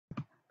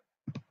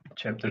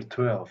Chapter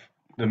 12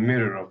 The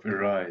Mirror of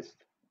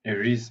Erased A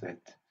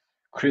Reset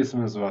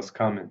Christmas was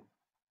coming.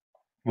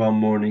 One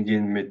morning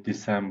in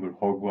mid-December,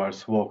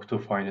 Hogwarts woke to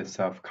find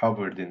itself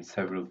covered in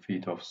several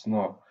feet of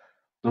snow.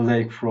 The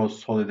lake froze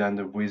solid and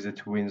the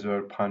wizard winds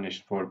were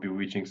punished for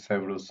bewitching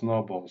several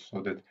snowballs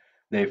so that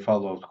they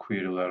followed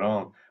Quirrell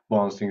around,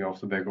 bouncing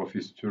off the back of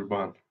his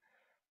turban.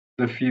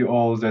 The few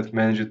owls that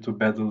managed to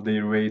battle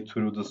their way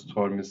through the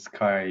stormy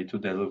sky to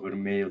deliver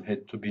mail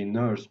had to be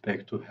nursed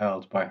back to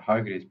health by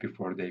Hagrid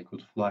before they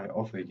could fly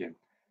off again.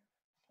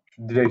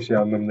 Direkt şey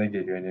anlamına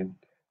geliyor yani.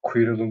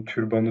 Quirrell'ın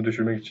türbanını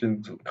düşürmek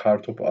için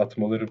kar topu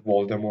atmaları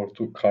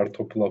Voldemort'u kar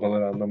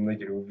topulamaları anlamına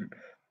geliyor.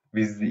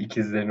 Weasley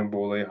ikizlerinin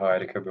bu olayı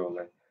harika bir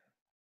olay.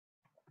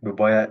 Bu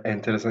bayağı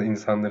enteresan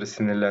insanları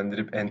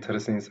sinirlendirip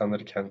enteresan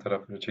insanları kendi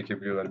taraflarına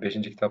çekebiliyorlar.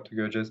 Beşinci kitapta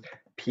göreceğiz.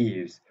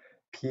 Peeves.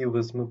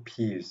 Peeves mı?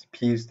 Peeves.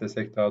 Peeves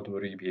desek daha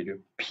doğru gibi geliyor.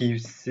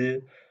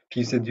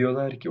 Peeves'e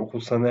diyorlar ki okul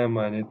sana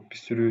emanet. Bir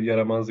sürü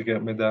yaramazlık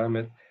yapmaya devam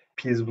et.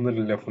 Peeves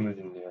bunların lafını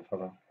dinliyor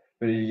falan.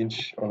 Böyle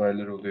ilginç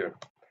olaylar oluyor.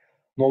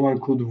 No one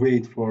could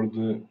wait for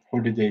the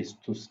holidays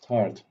to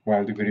start,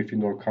 while the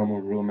Gryffindor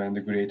common room and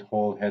the Great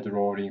Hall had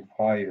roaring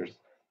fires.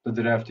 The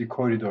drafty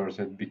corridors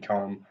had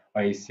become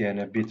icy and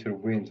a bitter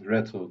wind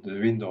rattled the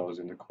windows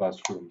in the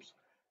classrooms.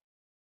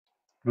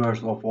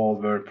 Worst of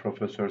all were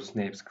Professor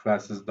Snape's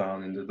classes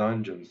down in the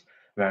dungeons,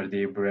 where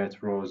their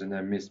breath rose in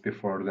a mist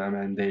before them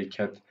and they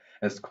kept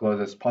as close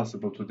as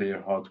possible to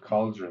their hot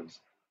cauldrons.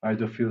 "I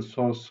do feel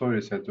so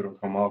sorry," said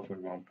Draco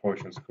Malfoy one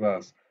Potion's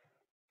class,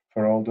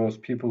 "for all those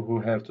people who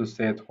have to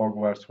stay at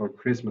Hogwarts for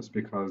Christmas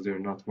because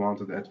they're not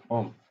wanted at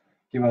home."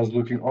 He was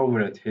looking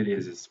over at Harry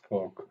as he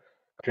spoke.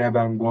 Crabbe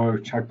and Goyle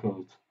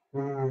chuckled.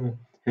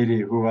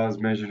 Harry, who was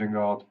measuring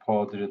out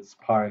powdered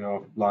spine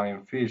of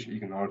lionfish,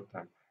 ignored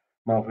them.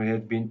 Malfoy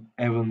had been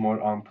even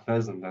more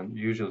unpleasant than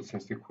usual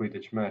since the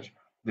Quidditch match.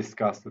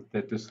 Disgusted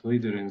that the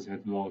Slytherins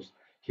had lost,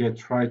 he had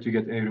tried to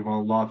get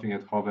everyone laughing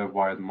at how a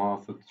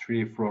wide-mouthed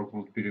tree frog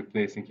would be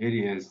replacing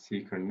Harry as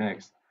Seeker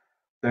next.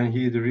 Then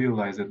he'd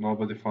realized that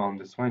nobody found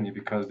this funny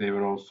because they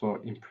were all so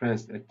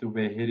impressed at the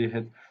way Harry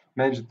had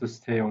managed to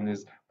stay on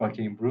his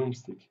bucking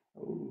broomstick.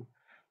 Oh.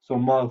 So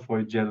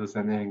Malfoy, jealous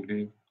and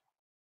angry,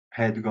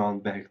 had gone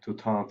back to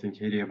taunting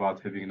Harry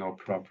about having no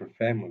proper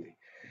family.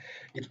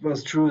 It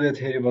was true that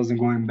Harry wasn't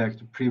going back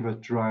to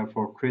Privet Drive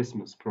for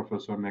Christmas.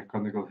 Professor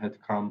McGonagall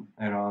had come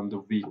around the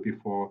week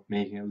before,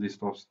 making a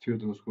list of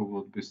students who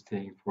would be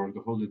staying for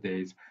the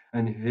holidays,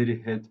 and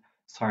Harry had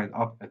signed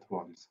up at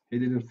once. He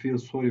didn't feel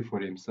sorry for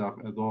himself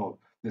at all.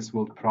 This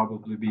would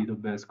probably be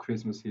the best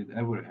Christmas he'd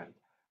ever had.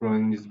 Ron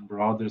and his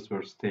brothers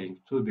were staying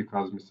too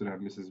because Mr.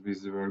 and Mrs.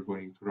 Weasley were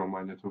going to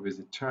Romania to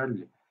visit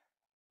Charlie.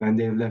 When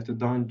they left the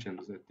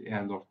dungeons at the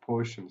end of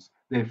Potions,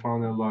 they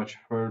found a large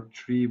fir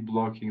tree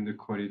blocking the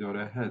corridor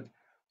ahead.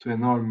 Two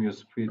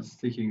enormous feet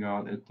sticking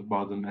out at the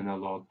bottom and a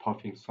loud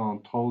puffing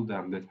sound told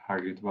them that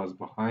Hagrid was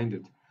behind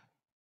it.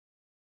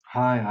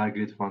 "Hi,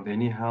 Hagrid, want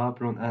any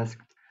help?" Ron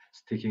asked,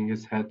 sticking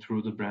his head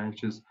through the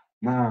branches.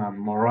 "Nah,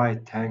 I'm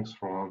alright,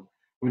 thanks, Ron."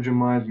 "Would you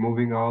mind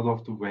moving out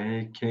of the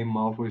way?" came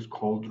Malfoy's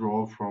cold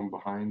drawl from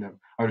behind them.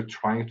 "Are you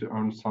trying to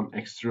earn some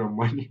extra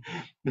money,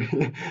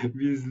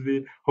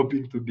 Weasley,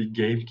 hoping to be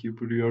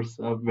gamekeeper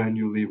yourself when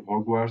you leave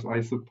Hogwarts,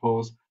 I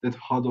suppose? That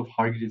hut of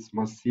Hagrid's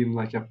must seem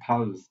like a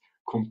palace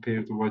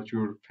compared to what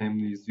your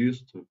family is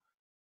used to."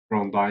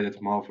 Ron died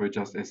at Malfoy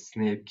just as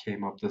Snape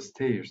came up the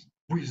stairs.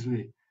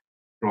 "Weasley!"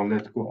 Ron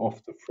let go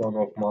of the front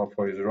of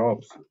Malfoy's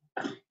robes.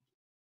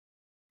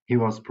 "He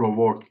was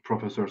provoked,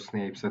 Professor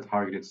Snape," said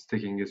Hagrid,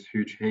 sticking his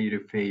huge hairy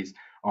face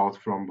out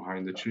from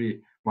behind the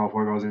tree.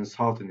 "Malfoy was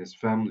insulting his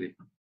family."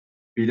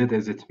 "Be that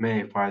as it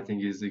may, fighting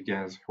is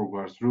against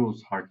Hogwarts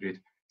rules, Hagrid,"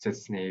 said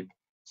Snape,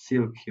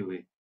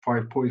 silkily.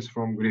 "5 points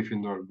from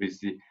Gryffindor,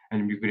 Weasley,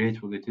 and be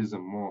grateful it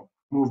isn't more.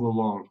 Move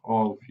along,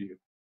 all of you."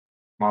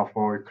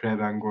 Malfoy,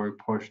 Crabbe, and Goyle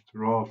pushed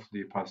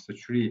roughly past the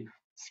tree,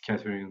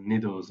 scattering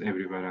needles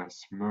everywhere and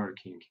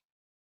smirking.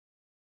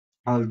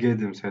 "I'll get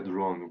him," said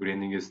Ron,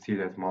 grinning his teeth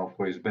at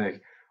Malfoy's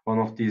back. "One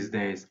of these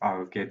days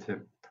I'll get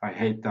him." "I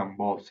hate them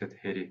both," said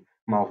Harry,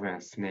 Malfoy,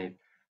 and Snape.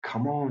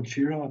 "Come on,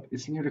 cheer up,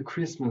 it's nearly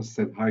Christmas,"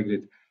 said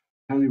Hagrid.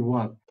 "Tell you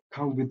what,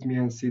 come with me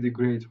and see the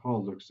Great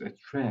Hall looks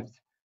attractive."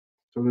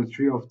 So the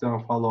three of them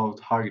followed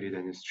Hagrid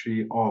and his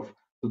tree off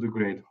to the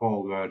Great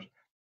Hall, where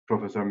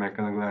Professor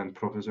McGonagall and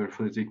Professor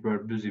Flitwick were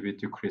busy with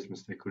the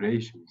Christmas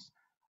decorations.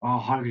 "Ah,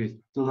 Hagrid,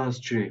 the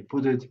last tree,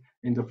 put it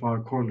in the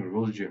far corner,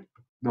 will you?"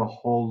 The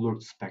hall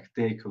looked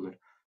spectacular.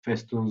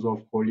 Festoons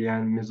of holly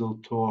and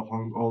mistletoe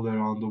hung all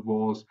around the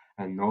walls,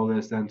 and no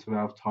less than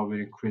 12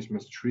 towering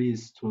Christmas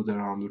trees stood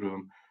around the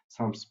room,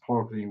 some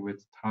sparkling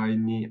with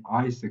tiny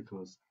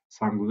icicles,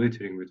 some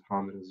glittering with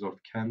hundreds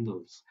of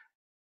candles.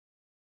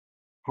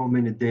 "How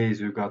many days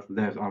you got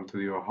left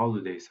until your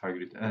holidays?"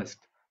 Hagrid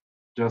asked.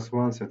 "Just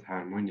one," said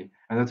Hermione.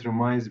 "And that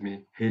reminds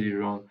me, Harry,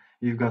 Ron,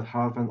 we've got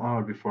half an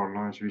hour before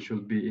lunch. We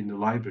should be in the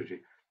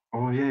library."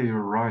 "Oh yeah,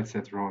 you're right,"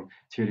 said Ron,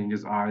 tearing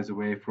his eyes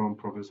away from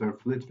Professor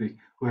Flitwick,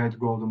 who had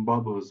golden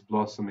bubbles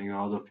blossoming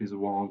out of his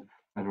wand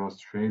and was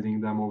trailing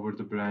them over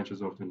the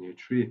branches of the new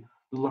tree.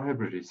 "The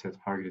library," said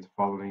Hagrid,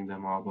 following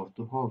them out of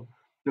the hall.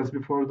 "Just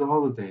before the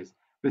holidays.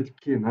 Bit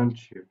keen,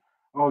 aren't you?"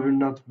 "Oh, we're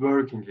not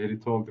working," Harry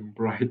told him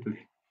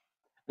brightly.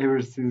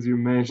 "Ever since you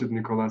mentioned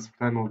Nicholas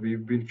Flamel,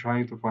 we've been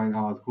trying to find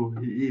out who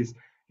he is."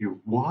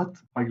 "You what?"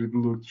 Hagrid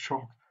looked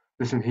shocked.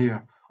 "Listen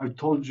here. I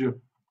told you.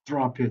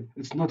 Drop it.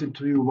 It's nothing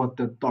to you what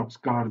that dog's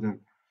garden.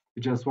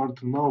 We just want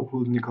to know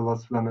who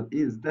Nicholas Flamel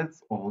is,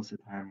 that's all," said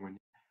Hermione.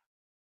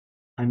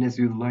 "Unless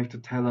you'd like to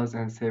tell us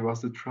and save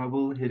us the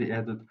trouble," Harry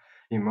added.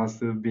 "He must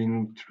have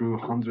been through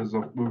hundreds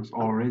of books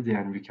already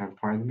and we can't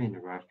find him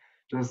anywhere.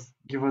 Just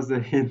give us a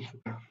hint.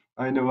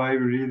 I know I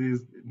read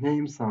his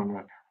name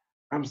somewhere."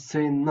 "I'm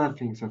saying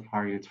nothing," said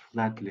Hagrid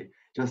flatly.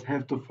 "Just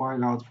have to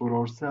find out for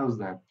ourselves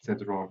then,"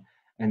 said Ron,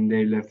 and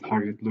they left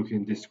Hagrid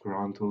looking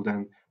disgruntled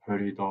and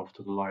hurried off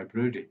to the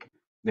library.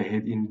 They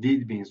had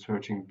indeed been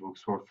searching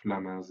books for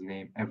Flamel's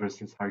name ever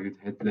since Hagrid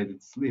had let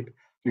it slip,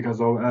 because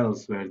how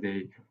else were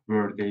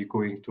they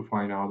going to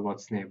find out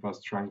what Snape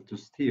was trying to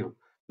steal?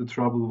 The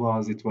trouble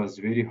was, it was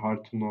very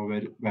hard to know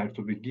where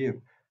to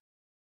begin,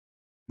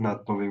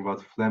 not knowing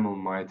what Flamel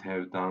might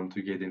have done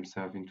to get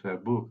himself into a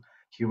book.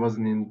 He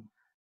wasn't in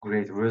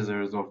great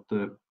wizards of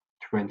the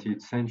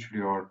 20th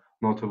century or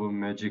notable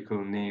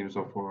magical names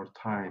of our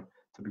time.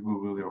 Tabii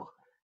Google yok.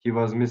 He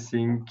was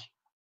missing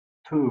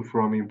too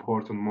from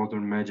important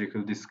modern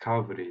magical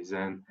discoveries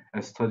and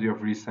a study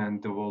of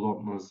recent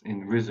developments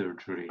in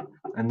wizardry.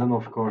 And then,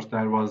 of course,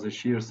 there was the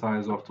sheer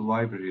size of the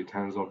library,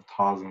 tens of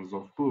thousands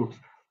of books,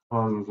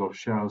 thousands of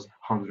shelves,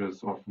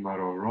 hundreds of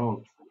narrow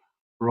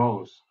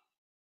rows.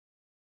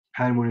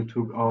 Hermione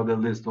took out a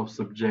list of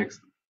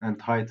subjects and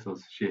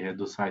titles she had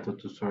decided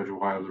to search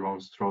while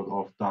Ron strode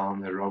off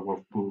down a row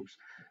of books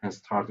and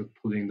started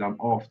pulling them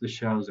off the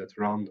shelves at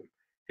random.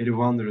 Harry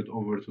wandered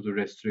over to the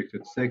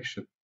restricted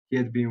section. He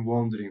had been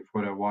wondering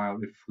for a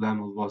while if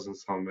Flamel wasn't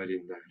somewhere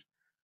in there.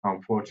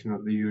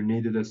 Unfortunately, you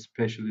needed a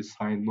specially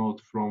signed note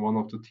from one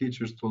of the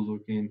teachers to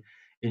look in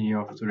any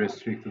of the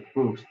restricted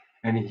books,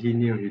 and he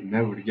knew he'd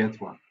never get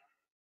one.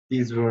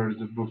 These were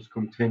the books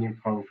containing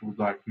powerful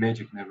dark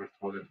magic never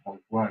taught at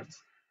Hogwarts,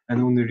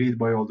 and only read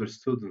by older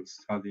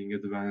students studying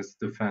advanced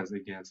defense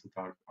against the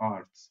dark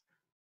arts.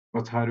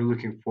 "What are you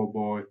looking for,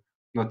 boy?"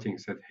 "Nothing,"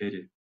 said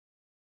Harry.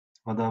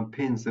 Madame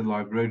Pince, the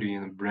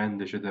librarian,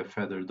 brandished a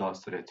feather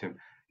duster at him.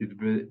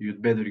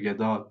 You'd better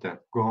get out then.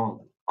 Go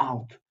on.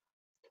 Out!"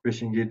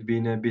 Wishing he'd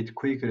been a bit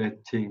quicker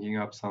at thinking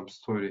up some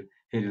story,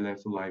 Harry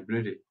left the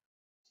library.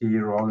 He,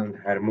 Ron, and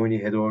Hermione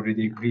had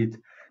already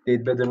agreed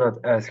they'd better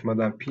not ask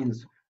Madame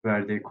Pince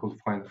where they could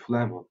find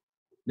Flamel.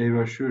 They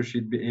were sure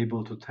she'd be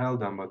able to tell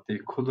them, but they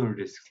couldn't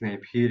risk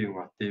Snape hearing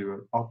what they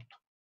were up to.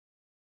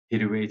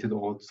 He waited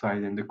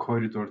outside in the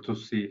corridor to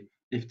see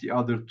if the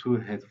other two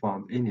had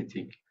found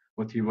anything,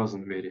 but he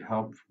wasn't very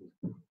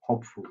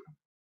hopeful.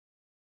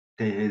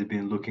 They had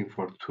been looking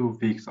for 2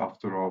 weeks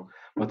after all,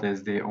 but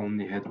as they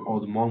only had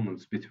odd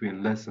moments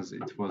between lessons,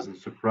 it wasn't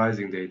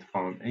surprising they'd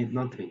found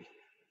nothing.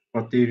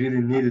 What they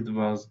really needed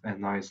was a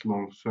nice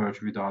long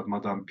search without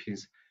Madame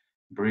Pince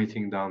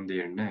breathing down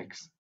their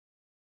necks.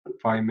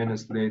 5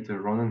 minutes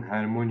later, Ron and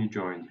Hermione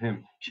joined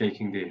him,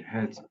 shaking their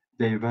heads.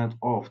 They went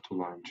off to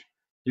lunch.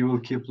 "You will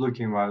keep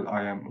looking while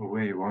I am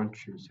away,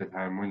 won't you?" said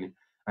Hermione,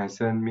 "and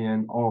send me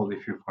an all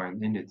if you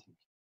find anything."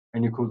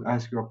 "And you could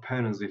ask your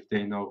parents if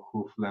they know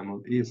who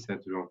Flamel is,"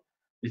 said Ron.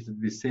 "It would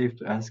be safe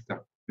to ask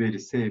them. Very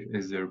safe,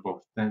 as they're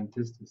both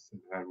dentists," said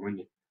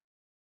Hermione.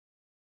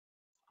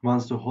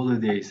 Once the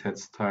holidays had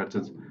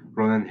started,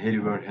 Ron and Harry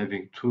were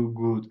having too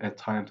good a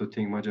time to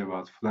think much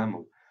about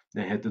Flamel.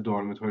 They had the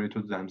dormitory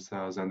to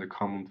themselves, and the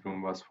common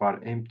room was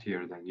far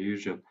emptier than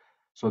usual,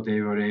 so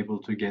they were able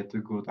to get the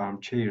good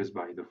armchairs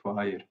by the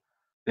fire.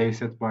 They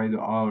sat by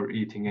the hour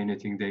eating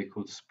anything they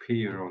could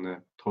spear on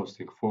a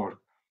toasting fork,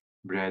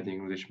 bread,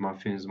 English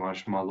muffins,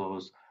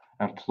 marshmallows,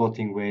 and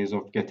plotting ways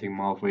of getting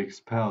Malfoy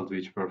expelled,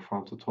 which were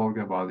fun to talk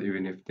about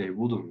even if they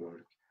wouldn't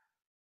work.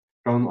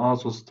 Ron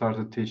also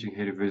started teaching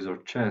Harry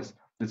wizard chess.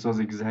 This was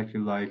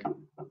exactly like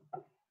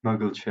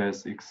Muggle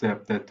chess,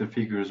 except that the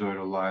figures were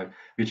alive,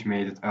 which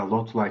made it a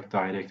lot like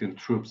directing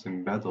troops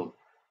in battle.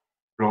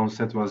 Ron's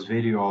set was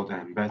very old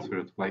and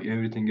battered. Like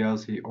everything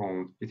else he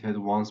owned, it had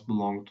once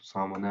belonged to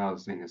someone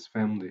else in his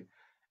family,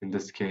 in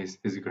this case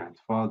his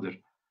grandfather.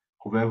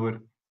 However,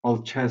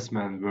 old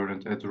chessmen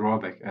weren't a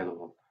drawback at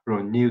all.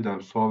 Ron knew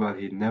them so well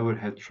he never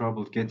had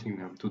trouble getting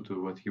them to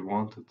do what he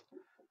wanted.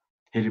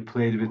 Harry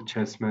played with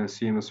chessmen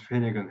Seamus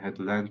Finnegan had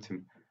lent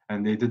him,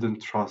 and they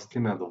didn't trust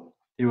him at all.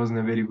 He wasn't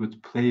a very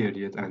good player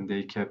yet, and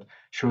they kept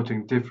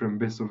shooting different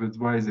bits of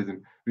advice at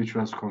him, which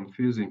was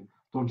confusing.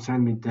 "Don't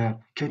send me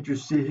there. Can't you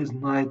see his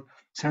knight?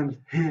 Send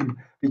him.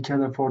 We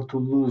can't afford to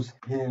lose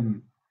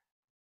him."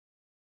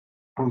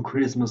 On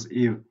Christmas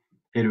Eve,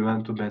 Harry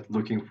went to bed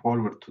looking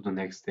forward to the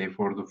next day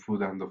for the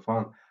food and the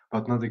fun,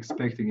 but not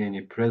expecting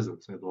any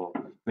presents at all.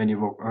 When he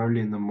woke early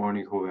in the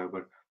morning,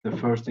 however, the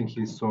first thing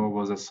he saw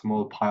was a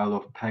small pile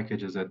of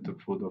packages at the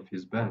foot of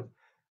his bed.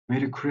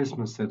 "Merry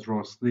Christmas," said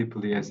Ron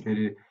sleepily as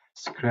Harry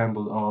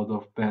scrambled out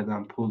of bed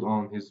and pulled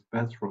on his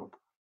bathrobe.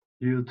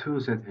 "You too,"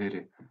 said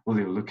Harry. "Will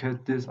you look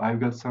at this? I've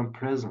got some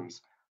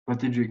presents." What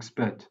did you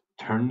expect?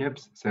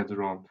 Turnips? Said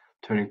Ron,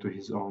 turning to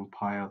his own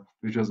pile,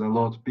 which was a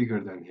lot bigger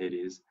than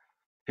Harry's.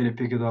 Harry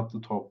picked up the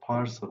top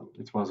parcel.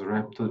 It was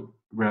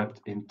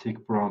wrapped in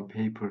thick brown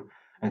paper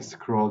and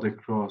scrawled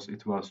across.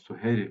 It was to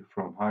Harry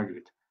from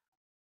Hagrid.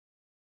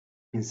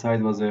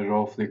 Inside was a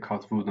roughly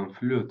cut wooden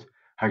flute.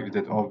 Hagrid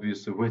had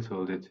obviously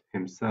whittled it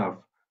himself.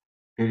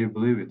 Harry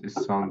believed it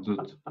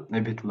sounded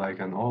a bit like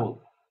an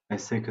owl. A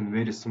second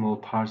very small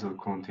parcel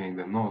contained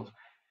a note.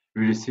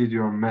 We received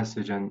your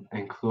message and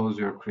enclose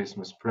your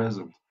Christmas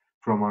present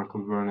from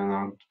Uncle Vernon and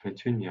Aunt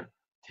Petunia.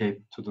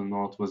 Taped to the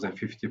note was a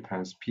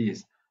 50-pence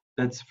piece.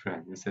 That's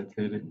friendly, said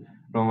Harry.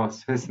 Ron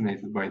was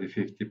fascinated by the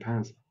 50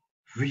 pence.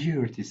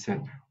 Weird, he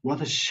said.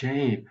 What a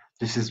shame.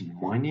 This is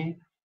money?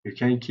 You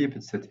can keep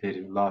it, said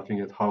Harry, laughing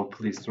at how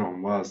pleased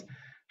Ron was.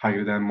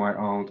 Hagrid and my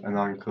aunt and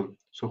uncle.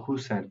 So who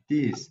sent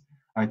these?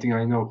 I think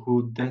I know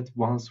who that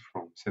one's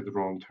from, said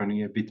Ron,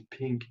 turning a bit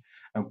pink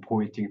and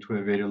pointing to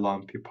a very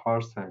lumpy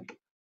parcel.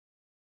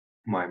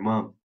 My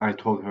mom. I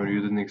told her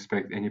you didn't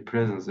expect any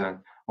presents and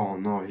oh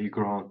no, he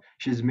groaned.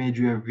 She's made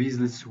you a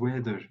Weasley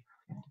sweater.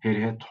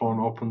 Harry had torn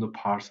open the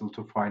parcel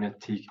to find a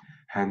thick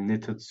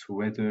hand-knitted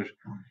sweater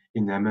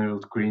in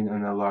emerald green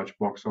and a large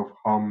box of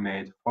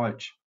homemade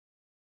fudge.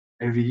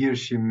 Every year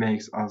she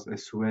makes us a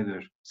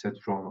sweater, said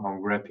Ron,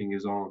 unwrapping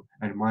his own,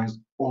 and mine's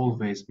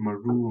always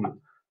maroon.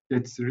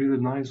 That's really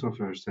nice of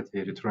her, said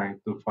Harry, trying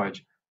the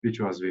fudge, which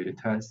was very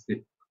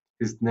tasty.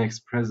 His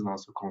next present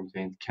also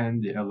contained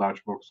candy, a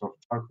large box of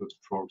chocolate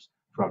frogs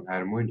from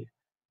Hermione.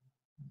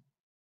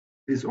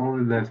 This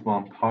only left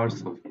one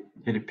parcel.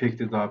 Harry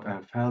picked it up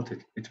and felt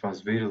it. It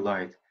was very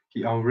light.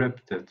 He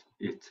unwrapped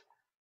it.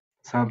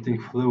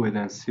 Something fluid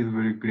and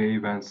silvery grey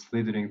went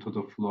slithering to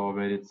the floor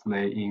where it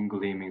lay in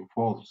gleaming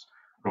folds.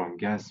 Ron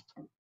gasped.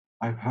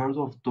 I've heard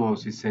of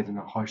those, he said in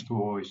a hushed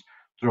voice,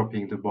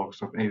 dropping the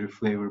box of every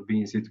flavor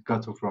beans he'd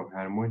gotten from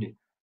Hermione.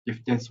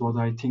 If that's what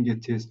I think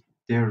it is,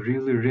 they're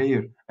really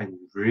rare and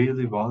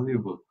really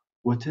valuable.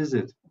 What is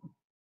it?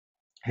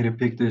 Harry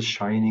picked the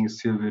shining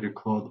silvery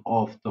cloth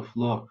off the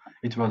floor.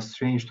 It was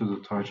strange to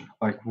the touch,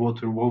 like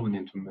water woven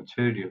into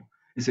material.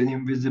 It's an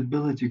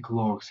invisibility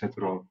cloak, said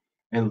Ron,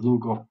 a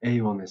look of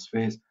awe on his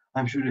face.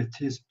 I'm sure it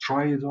is.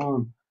 Try it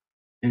on.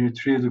 He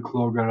retrieved the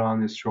cloak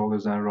around his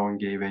shoulders and Ron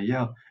gave a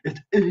yell. It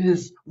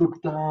is!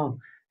 Look down!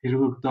 He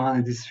looked down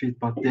at his feet,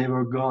 but they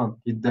were gone.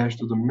 He dashed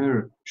to the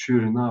mirror.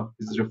 Sure enough,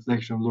 his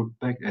reflection looked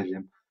back at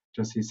him,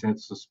 just his head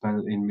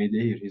suspended in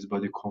midair, his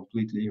body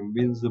completely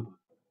invisible,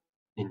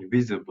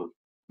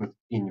 not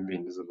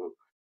invincible.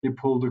 He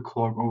pulled the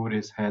cloak over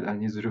his head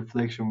and his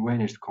reflection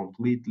vanished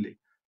completely.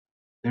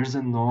 There's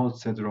a note,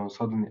 said Ron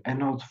suddenly. A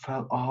note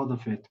fell out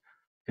of it.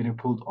 He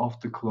pulled off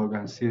the cloak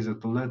and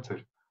seized the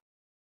letter.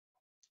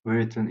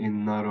 Written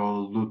in narrow,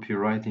 loopy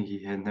writing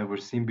he had never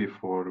seen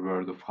before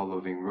were the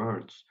following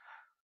words: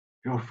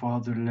 Your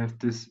father left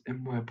this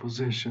in my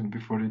possession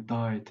before he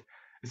died.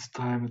 It's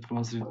time it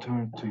was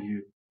returned to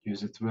you.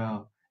 Use it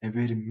well. A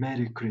very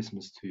Merry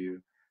Christmas to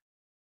you.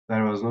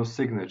 There was no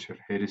signature.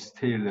 Harry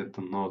stared at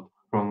the note.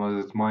 Ron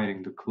was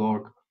admiring the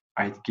cloak.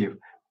 I'd give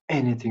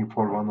anything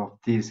for one of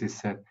these, he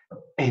said.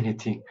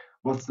 Anything.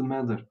 What's the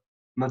matter?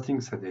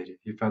 Nothing, said Harry.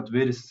 He felt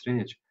very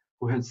strange.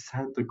 Who had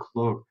sent the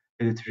cloak?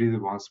 Had it really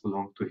once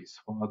belonged to his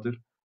father?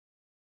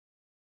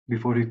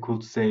 Before he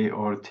could say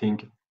or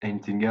think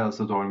anything else,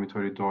 the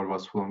dormitory door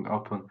was flung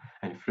open,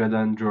 and Fred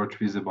and George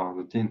Weasley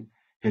bounded in.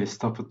 Harry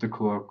stuffed the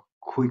cloak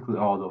quickly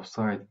out of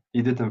sight.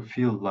 He didn't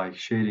feel like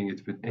sharing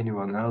it with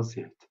anyone else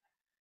yet.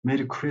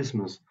 Merry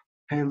Christmas!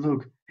 Hey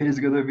look, Harry's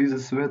got a Weasley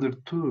sweater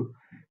too!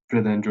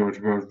 Fred and George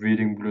were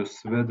wearing blue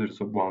sweaters,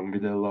 one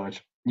with a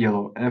large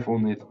yellow F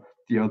on it,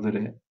 the other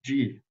a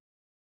G.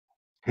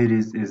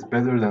 Harry's is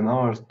better than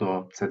ours,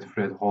 though, said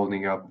Fred,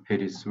 holding up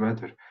Harry's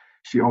sweater.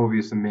 She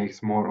obviously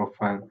makes more of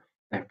an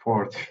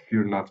effort if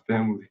you're not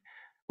family.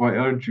 Why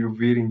aren't you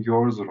wearing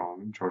yours,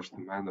 Ron? George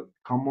demanded.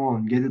 Come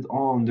on, get it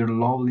on. They're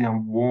lovely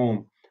and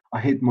warm.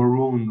 I hate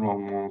maroon,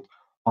 Ron moaned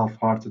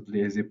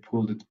half-heartedly as he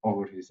pulled it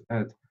over his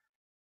head.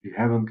 You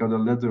haven't got a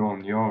letter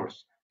on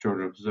yours,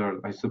 George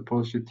observed. I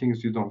suppose she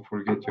thinks you don't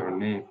forget your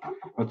name,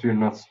 but we're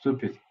not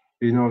stupid.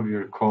 We know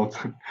we're called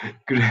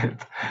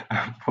Gret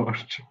and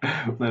Porch.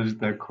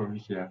 Gerçekten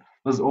komik ya.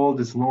 What's all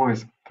this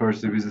noise?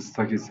 Percy Weasley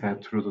stuck his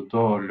head through the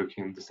door,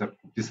 looking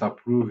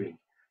disapproving.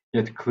 He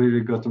had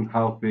clearly gotten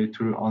halfway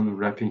through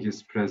unwrapping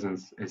his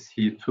presents as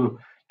he, too,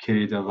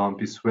 carried a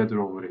lumpy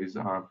sweater over his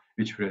arm,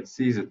 which Fred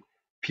seized.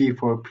 P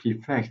for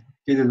prefect.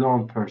 Get it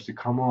on, Percy.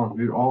 Come on.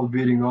 We're all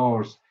wearing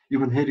ours.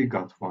 Even Harry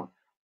got one.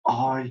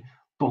 I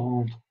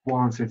don't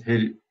want,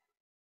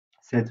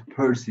 said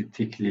Percy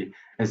thickly,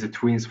 as the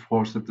twins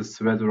forced the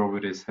sweater over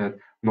his head,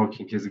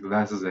 knocking his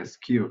glasses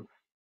askew.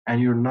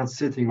 And you're not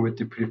sitting with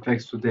the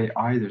prefects today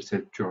either,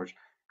 said George.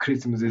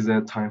 Christmas is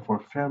a time for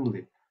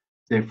family.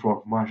 They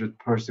frog marched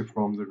Percy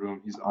from the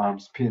room, his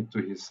arms pinned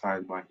to his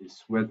side by his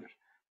sweater.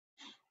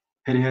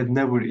 Harry had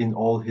never in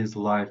all his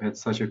life had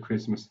such a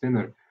Christmas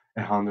dinner.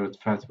 100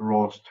 fat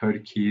roast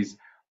turkeys,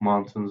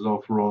 mountains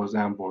of roast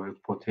and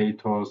boiled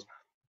potatoes,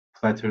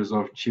 platters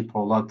of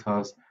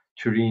chipolatas,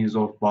 tureens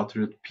of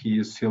buttered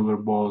peas, silver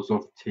bowls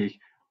of thick,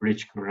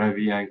 rich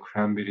gravy and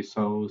cranberry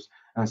sauce,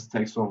 and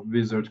stacks of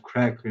wizard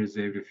crackers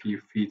every few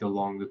feet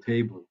along the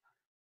table.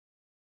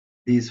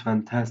 These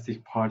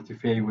fantastic party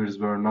favors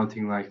were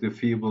nothing like the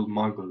feeble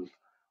muggle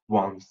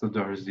ones the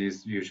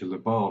Dursleys usually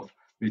bought,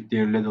 with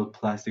their little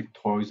plastic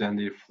toys and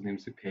their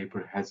flimsy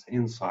paper heads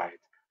inside.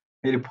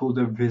 Harry pulled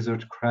a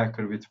wizard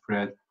cracker with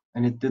Fred,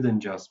 and it didn't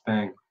just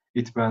bang,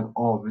 it went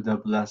off with a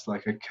blast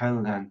like a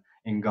cannon and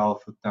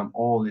engulfed them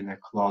all in a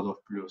cloud of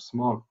blue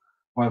smoke,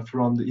 while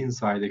from the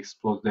inside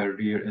exploded their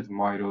rear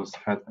admiral's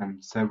head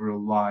and several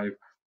live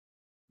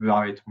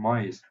white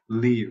mice,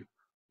 live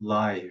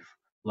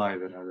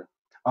rather.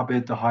 Up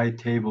at the high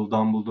table,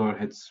 Dumbledore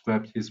had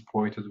swept his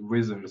pointed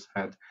wizard's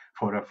head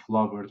for a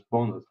flowered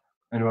bonnet,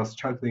 and was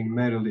chuckling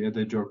merrily at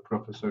a joke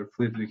Professor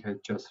Flitwick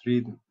had just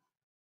read.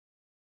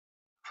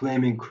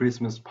 Flaming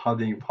Christmas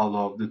pudding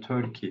followed the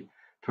turkey.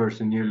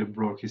 Percy nearly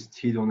broke his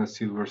teeth on a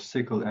silver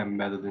sickle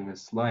embedded in a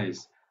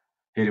slice.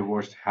 Harry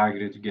watched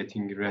Hagrid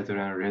getting redder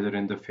and redder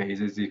in the face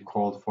as he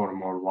called for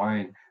more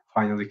wine,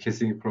 finally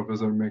kissing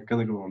Professor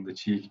McGonagall on the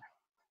cheek,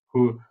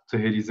 who, to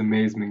Harry's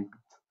amazement,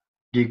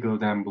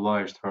 giggled and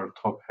blushed, her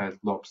top hat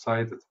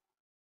lopsided.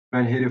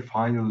 When Harry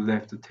finally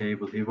left the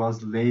table, he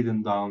was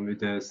laden down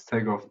with a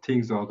stack of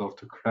things out of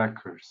the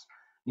crackers,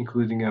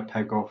 including a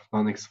pack of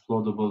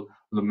non-explodable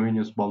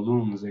luminous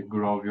balloons, a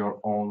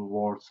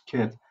grow-your-own-words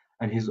kit,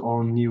 and his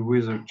own new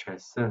wizard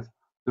chess set.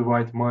 The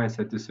white mice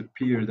had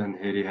disappeared, and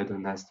Harry had a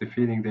nasty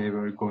feeling they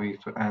were going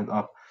to end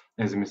up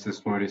as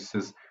Mrs.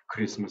 Norris's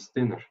Christmas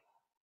dinner.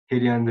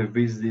 Harry and the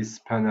Weasleys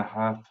spent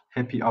a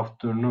happy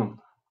afternoon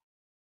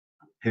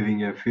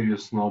having a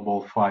furious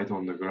snowball fight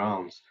on the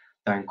grounds.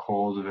 Then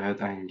cold,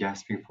 wet, and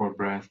gasping for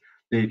breath,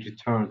 they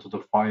returned to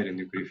the fire in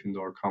the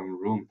Gryffindor common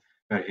room,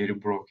 where Harry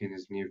broke in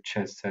his new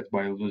chess set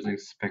by losing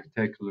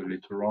spectacularly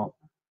to Ron.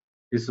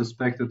 He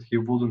suspected he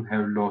wouldn't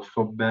have lost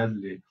so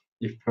badly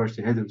if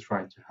Percy hadn't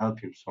tried to help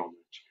him so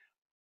much.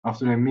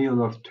 After a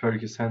meal of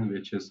turkey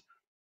sandwiches,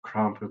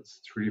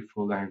 crumpets,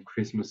 trifle, and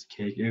Christmas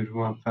cake,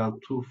 everyone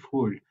felt too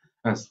full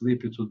and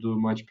sleepy to do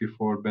much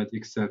before bed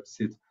except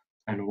sit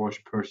and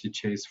watch Percy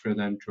chase Fred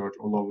and George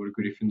all over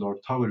Gryffindor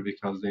Tower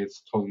because they'd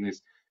stolen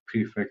his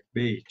prefect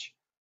badge.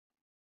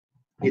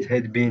 It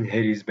had been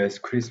Harry's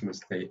best Christmas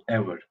day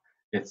ever,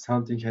 yet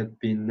something had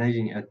been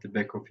nagging at the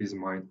back of his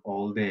mind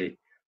all day.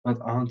 Not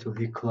until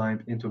he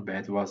climbed into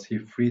bed was he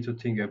free to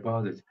think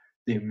about it,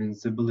 the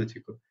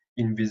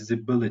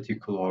invisibility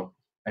cloak,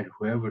 and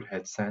whoever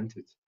had sent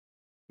it.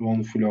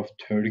 One full of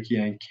turkey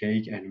and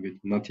cake, and with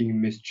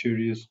nothing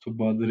mysterious to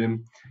bother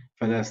him,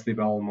 fell asleep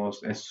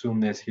almost as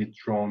soon as he'd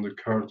drawn the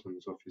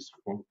curtains of his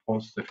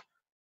four-poster.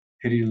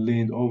 Harry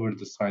leaned over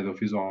the side of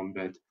his own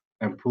bed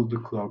and pulled the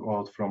cloak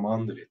out from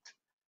under it.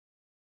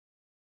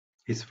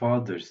 His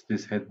father's,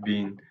 this had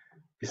been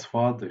his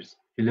father's.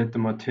 He let the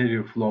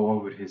material flow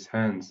over his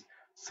hands,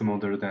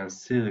 smoother than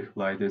silk,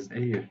 light as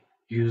air.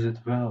 Use it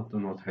well, the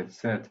note had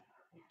said.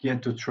 He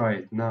had to try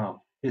it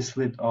now. He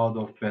slipped out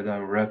of bed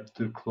and wrapped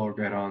the cloak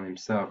around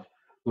himself.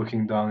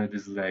 Looking down at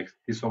his legs,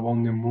 he saw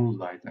only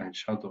moonlight and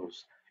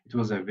shadows. It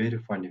was a very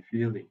funny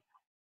feeling.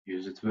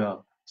 Use it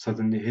well.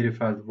 Suddenly Harry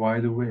felt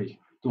wide awake.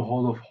 The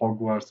whole of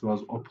Hogwarts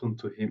was open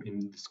to him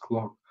in this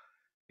cloak.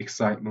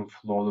 Excitement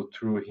flowed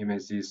through him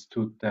as he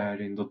stood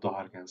there in the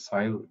dark and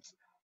silence.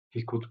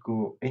 He could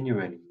go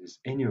anywhere in this,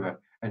 anywhere,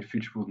 and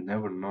Filch would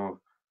never know.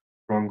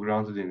 Ron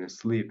grunted in his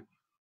sleep.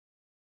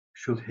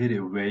 Should Harry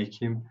wake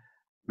him,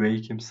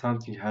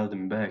 something held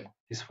him back.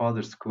 His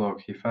father's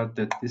clock. He felt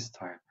that this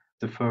time,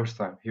 the first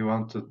time, he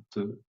wanted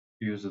to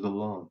use it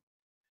alone.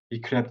 He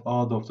crept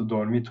out of the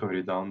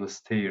dormitory, down the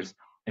stairs,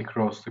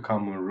 across the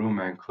common room,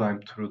 and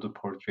climbed through the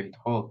portrait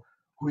hall.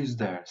 Who is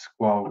there?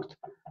 Squawked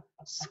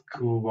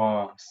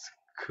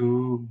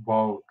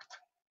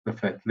the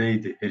fat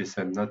lady. Harry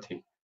said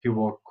nothing. He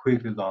walked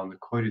quickly down the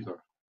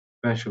corridor.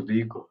 Where should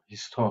he go? He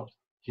stopped,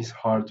 his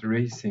heart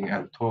racing,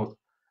 and thought,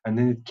 and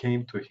then it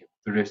came to him,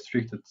 the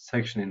restricted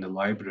section in the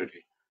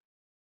library.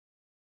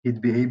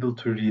 He'd be able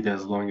to read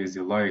as long as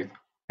he liked,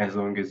 as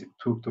long as it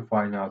took to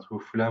find out who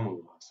Flamel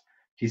was.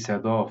 He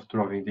set off,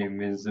 drawing the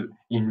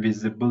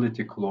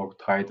invisibility cloak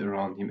tight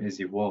around him as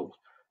he walked.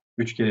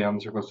 Üç kere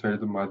yanlışlıkla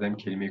söyledim madem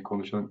kelimeyi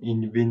konuşalım.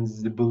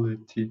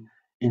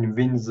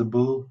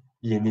 Invincible,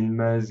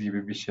 yenilmez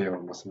gibi bir şey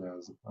olması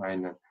lazım.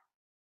 Aynen.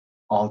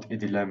 Alt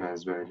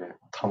edilemez böyle.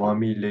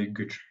 Tamamıyla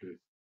güçlü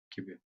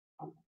gibi.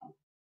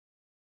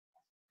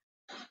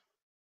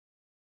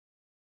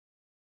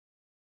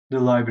 The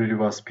library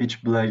was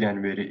pitch black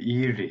and very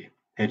eerie.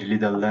 Harry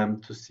lit a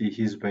lamp to see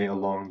his way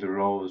along the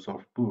rows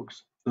of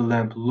books. The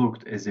lamp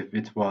looked as if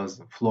it was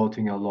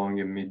floating along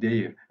in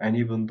midair, and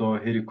even though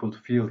Harry could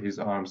feel his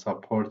arm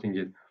supporting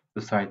it,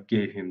 the sight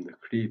gave him the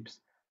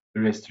creeps.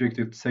 The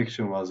restricted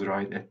section was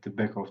right at the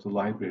back of the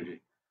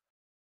library.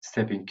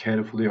 Stepping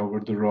carefully over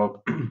the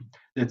rope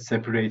that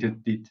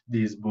separated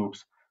these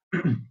books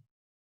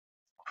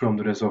from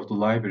the rest of the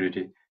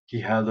library,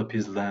 he held up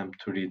his lamp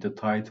to read the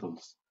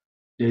titles.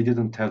 They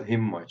didn't tell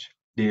him much.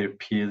 Their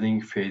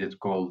peeling, faded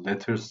gold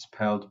letters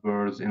spelled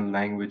words in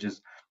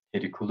languages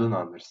Harry couldn't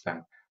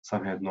understand.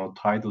 Some had no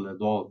title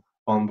at all.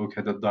 One book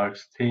had a dark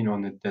stain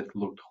on it that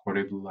looked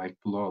horribly like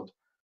blood.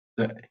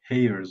 The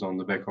hairs on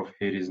the back of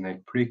Harry's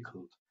neck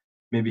prickled.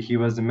 Maybe he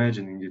was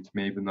imagining it,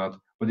 maybe not,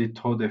 but he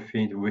thought a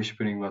faint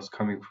whispering was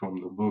coming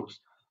from the books,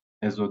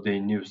 as though they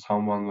knew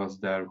someone was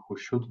there who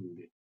shouldn't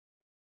be.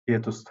 He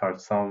had to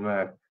start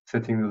somewhere.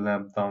 Setting the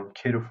lamp down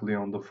carefully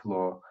on the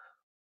floor,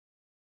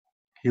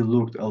 he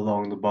looked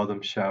along the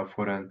bottom shelf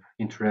for an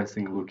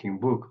interesting-looking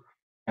book.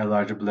 A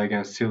large black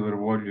and silver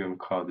volume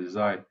caught his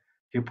eye.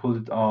 He pulled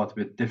it out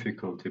with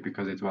difficulty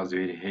because it was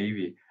very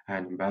heavy,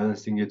 and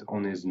balancing it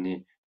on his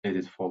knee, let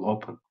it fall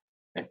open.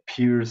 A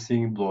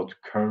piercing,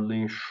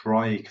 blood-curdling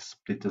shriek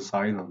split the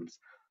silence.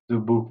 The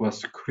book was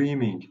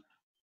screaming.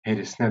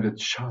 Harry snapped it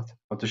shut,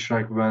 but the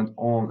shriek went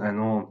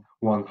on,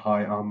 one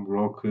high,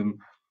 unbroken,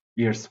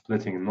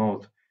 ear-splitting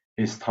note.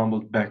 He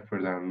stumbled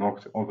backward and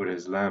knocked over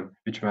his lamp,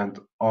 which went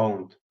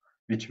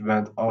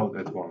out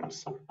at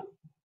once.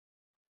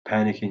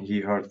 Panicking,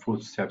 he heard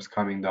footsteps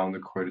coming down the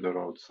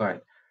corridor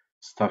outside.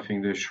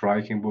 Stuffing the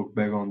shrieking book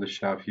back on the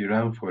shelf, he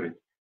ran for it.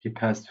 He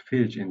passed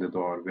Filch in the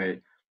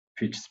doorway.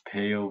 Filch's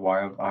pale,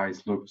 wild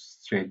eyes looked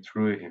straight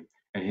through him,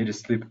 and he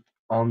slipped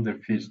under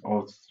Filch's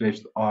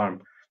outstretched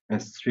arm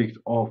and streaked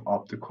off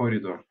up the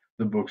corridor,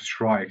 the book's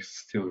shrieks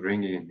still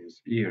ringing in his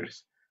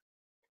ears.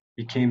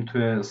 He came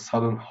to a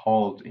sudden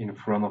halt in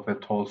front of a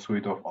tall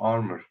suit of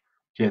armor.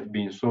 He had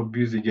been so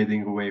busy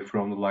getting away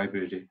from the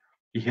library,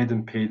 he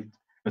hadn't paid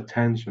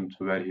attention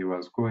to where he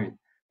was going.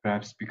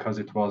 Perhaps because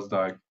it was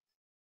dark,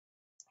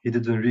 he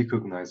didn't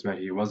recognize where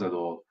he was at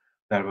all.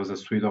 There was a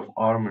suit of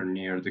armor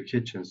near the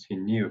kitchens, he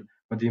knew,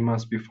 but he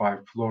must be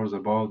 5 floors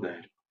above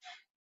there.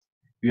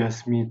 You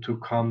asked me to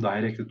come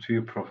directly to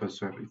you,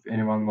 Professor. If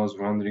anyone was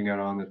wandering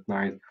around at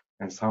night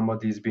and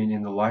somebody's been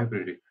in the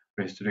library,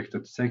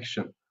 restricted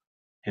section,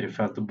 Harry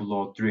felt the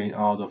blood drain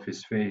out of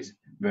his face.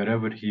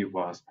 Wherever he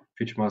was,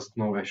 Filch must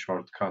know a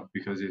shortcut,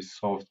 because his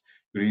soft,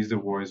 greasy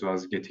voice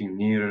was getting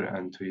nearer,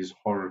 and to his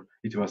horror,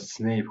 it was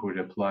Snape who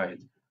replied.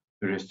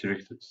 The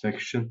restricted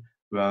section?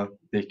 Well,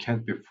 they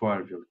can't be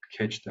far, we'll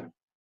catch them.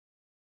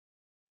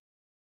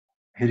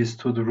 Harry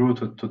stood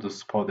rooted to the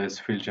spot as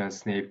Filch and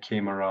Snape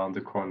came around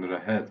the corner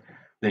ahead.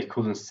 They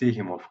couldn't see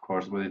him, of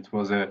course, but it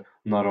was a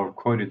narrow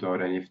corridor,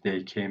 and if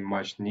they came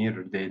much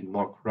nearer, they'd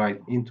knock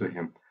right into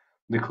him.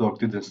 The clock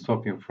didn't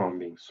stop him from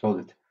being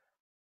solid.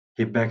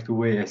 He backed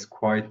away as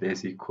quietly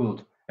as he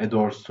could. A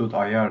door stood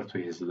a yard to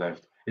his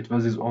left. It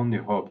was his only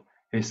hope.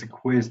 He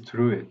squeezed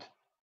through it.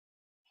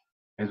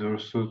 A door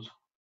stood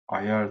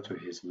a yard to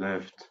his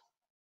left.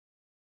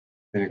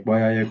 Demek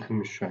bayağı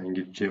yakınmış şu an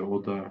İngilizce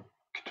oda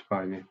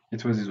kütüphane.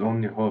 It was his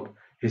only hope.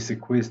 He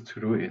squeezed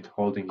through it,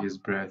 holding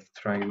his breath,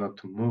 trying not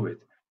to move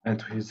it. And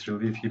to his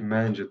relief, he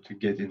managed to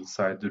get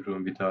inside the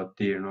room without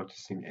their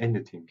noticing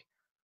anything.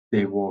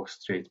 They walked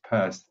straight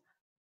past,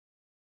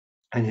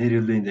 and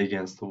Harry leaned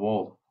against the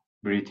wall,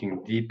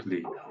 breathing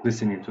deeply,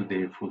 listening to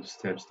their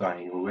footsteps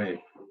dying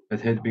away.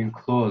 That had been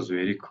close,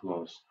 very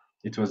close.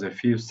 It was a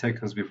few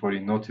seconds before he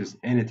noticed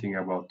anything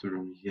about the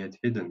room he had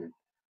hidden in.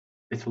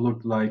 It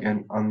looked like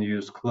an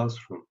unused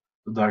classroom.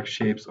 The dark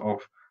shapes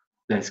of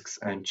desks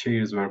and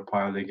chairs were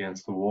piled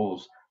against the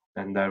walls,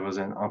 and there was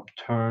an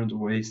upturned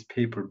waste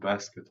paper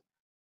basket.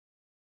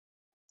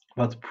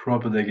 But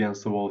propped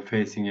against the wall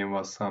facing him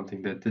was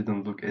something that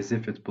didn't look as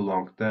if it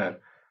belonged there.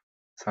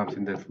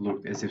 Something that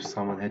looked as if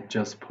someone had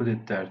just put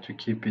it there to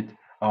keep it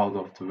out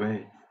of the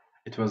way.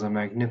 It was a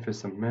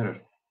magnificent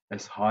mirror,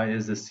 as high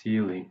as the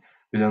ceiling,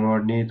 with an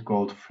ornate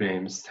gold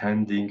frame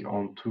standing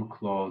on 2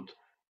 clawed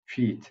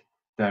feet.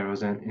 There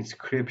was an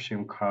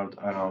inscription carved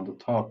around the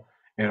top,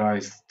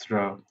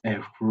 Eraistra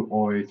efru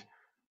oid,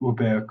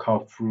 ube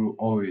kafru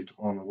oid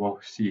on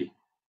voxi.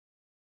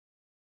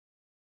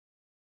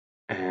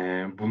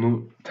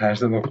 Bunu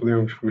tersten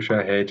okuluyormuş, bu şu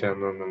an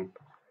heyecanlandım.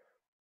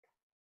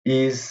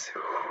 Is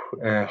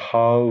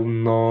how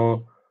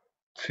no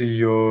to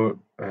your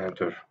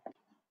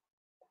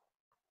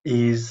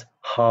is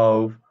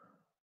how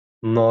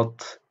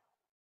not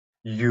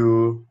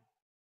you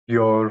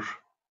your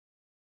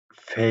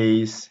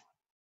face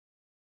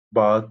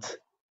but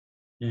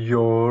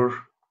your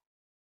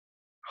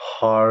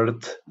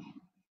heart's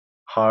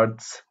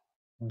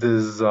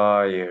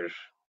desire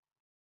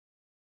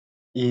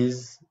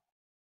is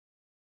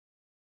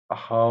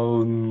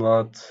how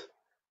not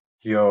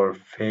your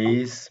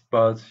face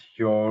but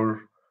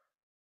your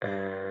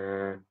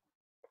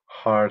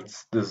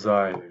heart's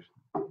desire.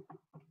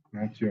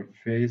 Not your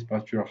face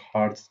but your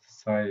heart's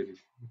desire.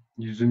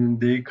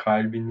 Yüzünün değil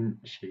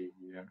kalbinin şeyi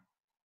ya.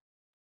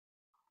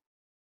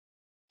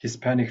 His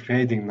panic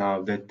fading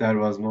now that there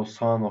was no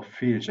sound of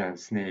Filch and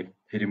Snape,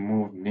 Harry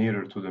moved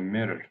nearer to the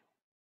mirror.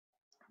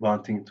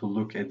 Wanting to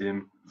look at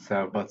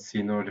himself but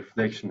see no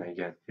reflection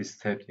again, he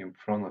stepped in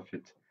front of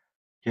it.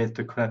 He had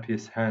to clap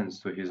his hands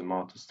to his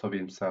mouth to stop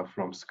himself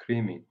from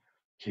screaming.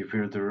 He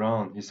whirled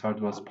around, his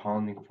heart was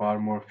pounding far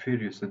more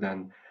furiously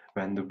than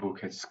when the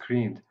book had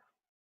screamed,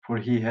 for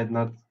he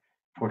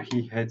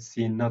had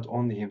seen not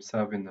only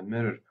himself in the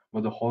mirror,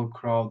 but the whole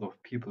crowd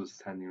of people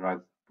standing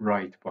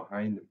right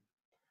behind him.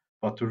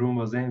 But the room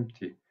was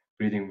empty.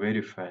 Breathing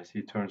very fast,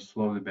 he turned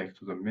slowly back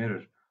to the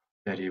mirror.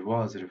 There he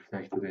was,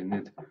 reflected in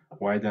it,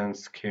 wide and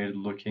scared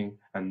looking,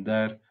 and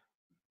there,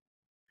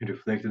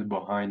 reflected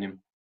behind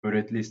him, were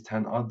at least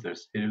 10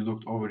 others. He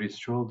looked over his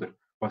shoulder,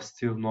 but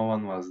still no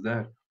one was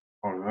there.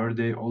 Or were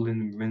they all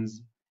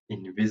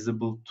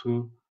invisible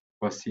too?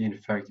 Was he in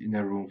fact in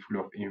a room full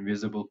of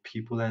invisible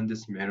people, and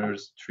this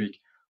mirror's trick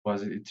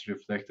was it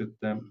reflected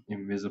them,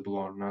 invisible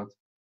or not?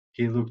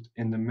 He looked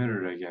in the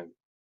mirror again.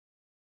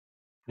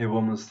 A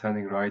woman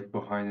standing right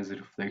behind his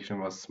reflection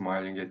was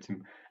smiling at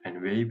him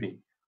and waving.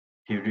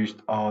 He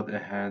reached out a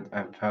hand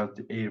and felt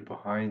the air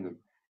behind him.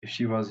 If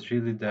she was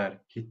really there,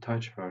 he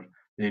touched her.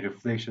 Their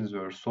reflections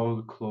were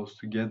so close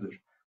together,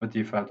 but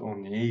he felt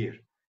only air.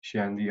 She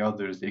and the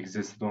others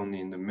existed only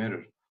in the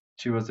mirror.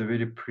 She was a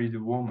very pretty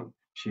woman.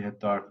 She had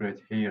dark red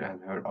hair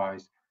and her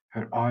eyes.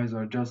 Her eyes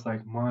are just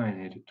like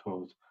mine, he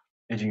thought,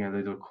 edging a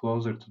little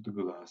closer to the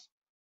glass.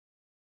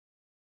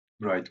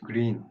 Bright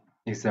green,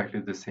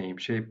 exactly the same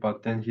shape,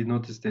 but then he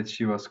noticed that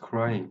she was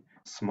crying,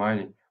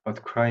 smiling,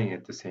 but crying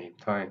at the same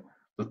time.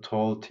 The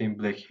tall, thin,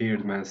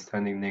 black-haired man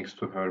standing next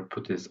to her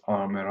put his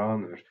arm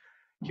around her.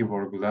 He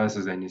wore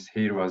glasses and his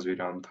hair was very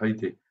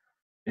untidy.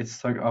 It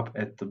stuck up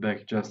at the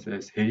back just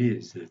as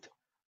Harry's did.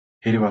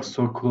 Harry was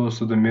so close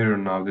to the mirror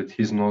now that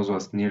his nose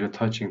was nearly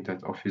touching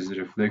that of his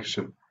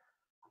reflection.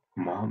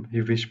 "Mom,"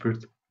 he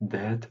whispered.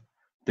 "Dad?"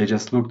 They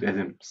just looked at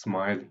him,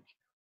 smiling.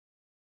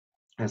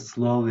 And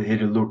slowly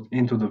Harry looked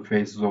into the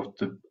faces of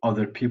the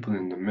other people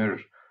in the mirror,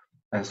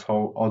 and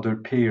saw other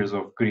pairs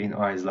of green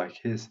eyes like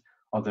his,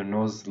 other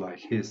noses like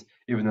his,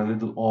 even a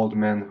little old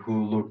man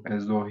who looked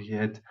as though he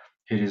had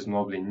Harry's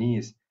knobbly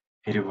knees.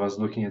 Harry was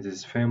looking at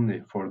his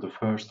family for the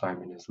first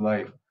time in his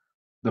life.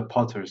 The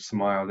Potter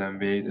smiled and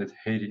waved at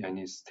Harry, and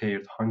he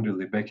stared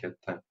hungrily back at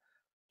them,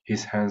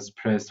 his hands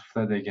pressed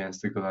flat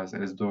against the glass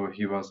as though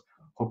he was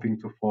hoping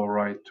to fall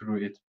right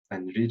through it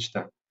and reach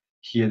them.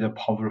 He had a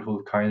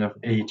powerful kind of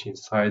ache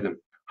inside him.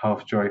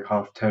 Half joy,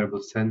 half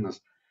terrible sadness.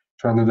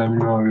 Şu an neden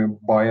bilmiyorum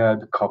abi,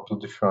 bayağı bir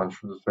kapladı şu an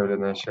şurada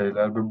söylenen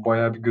şeyler. Böyle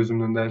bayağı bir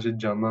gözümün önünde her şey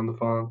canlandı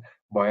falan.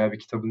 Bayağı bir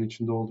kitabın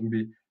içinde oldum,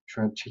 bir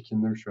şu an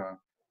çekindim şu an.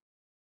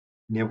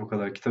 Niye bu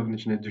kadar kitabın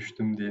içine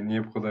düştüm diye,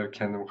 niye bu kadar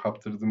kendimi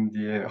kaptırdım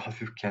diye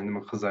hafif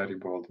kendime kızar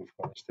gibi oldum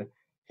falan işte.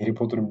 Harry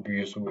Potter'ın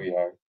büyüsü bu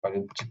ya.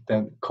 Hani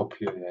cidden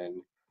kapıyor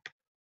yani.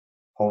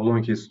 How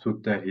long he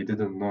stood there he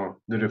didn't know.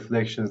 The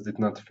reflections did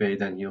not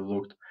fade, and he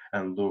looked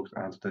and looked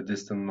until the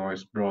distant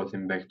noise brought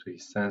him back to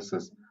his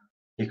senses.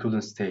 He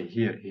couldn't stay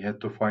here, he had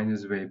to find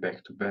his way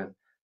back to bed.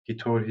 He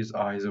tore his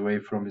eyes away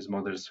from his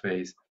mother's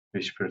face,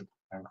 whispered,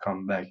 "And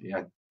come back,"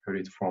 and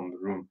hurried from the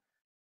room.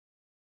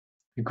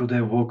 "You could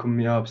have woken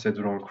me up," said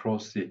Ron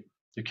crossly.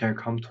 "You can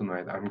come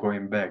tonight. I'm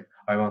going back.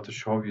 I want to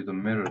show you the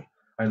mirror."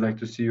 "I'd like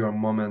to see your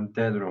mom and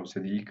dad," Ron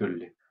said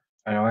eagerly.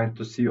 "And I want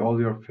to see all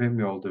your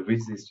family, all the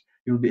Weasleys.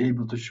 You'll be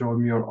able to show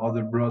me your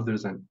other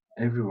brothers and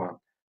everyone."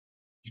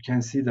 "You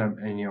can see them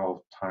any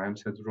old time,"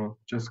 said Ron.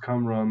 "Just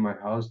come round my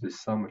house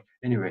this summer.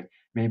 Anyway,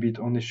 maybe it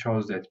only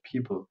shows that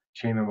people.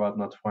 Shame about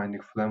not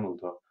finding Flamel,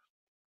 though.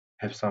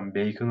 Have some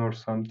bacon or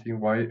something.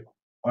 Why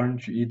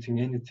aren't you eating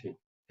anything?"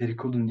 Harry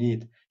couldn't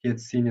eat. He had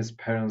seen his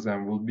parents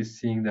and would be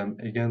seeing them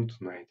again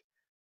tonight.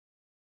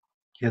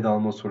 He had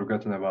almost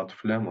forgotten about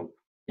Flamel.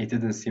 It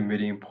didn't seem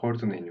very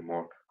important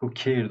anymore. Who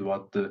cared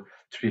what the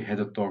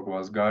three-headed dog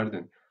was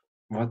guarding?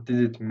 What did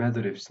it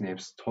matter if Snape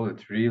stole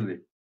it, really?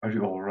 "Are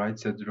you all right?"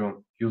 said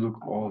Ron. "You look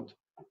odd."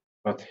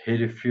 What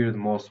Harry feared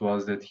most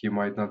was that he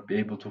might not be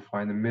able to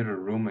find the mirror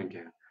room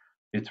again.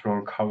 With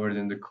Ron covered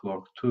in the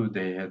cloak too,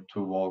 they had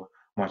to walk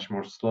much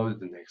more slowly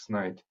the next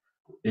night.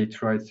 They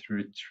tried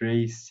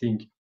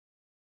retracing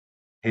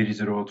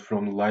Harry's road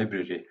from the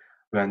library,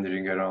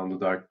 wandering around the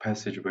dark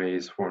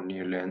passageways for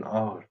nearly an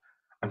hour.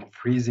 "I'm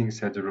freezing,"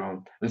 said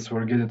Ron. "Let's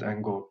forget it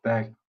and go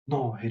back."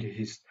 "No," Harry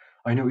hissed.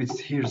 "I know it's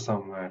here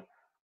somewhere."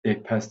 They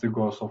passed the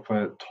ghost of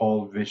a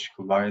tall witch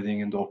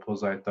gliding in the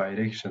opposite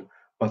direction,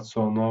 but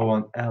saw no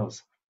one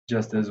else.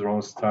 Just as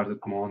Ron started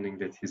moaning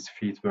that his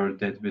feet were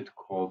dead with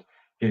cold,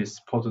 Harry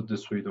spotted the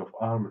suit of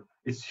armor.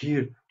 "It's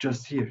here,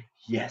 just here."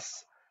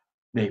 "Yes!"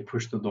 They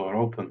pushed the door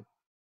open.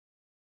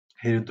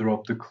 Harry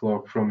dropped the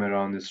cloak from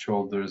around his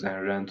shoulders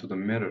and ran to the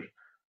mirror.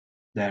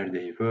 There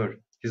they were.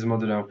 His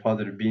mother and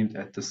father beamed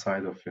at the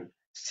sight of him.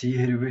 "See,"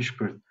 Harry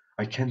whispered.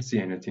 "I can't see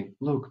anything.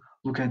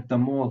 Look at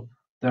them all.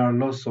 There are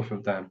lots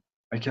of them.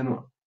 I can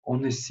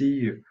only see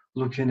you.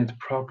 Look in it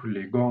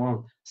properly. Go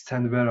on.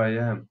 Stand where I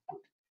am."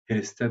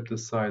 Harry stepped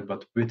aside,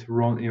 but with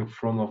Ron in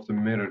front of the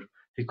mirror,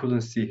 he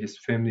couldn't see his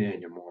family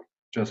anymore.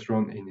 Just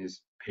Ron in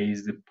his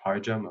paisley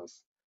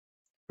pajamas.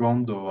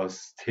 Rondo was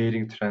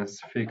staring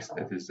transfixed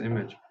at his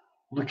image.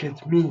 "Look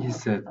at me," he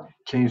said.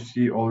 "Can you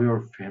see all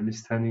your family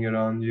standing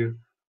around you?"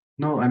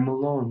 "No, I'm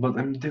alone, but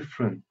I'm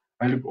different.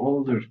 I look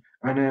older,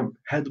 and I am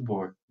head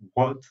boy."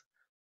 "What?"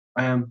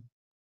 "I am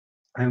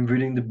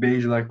wearing the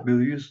badge like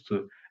Bill used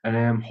to, and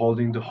I am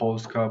holding the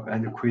hose cup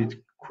and the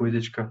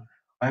Quidditch cup.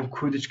 I'm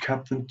Quidditch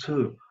captain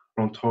too."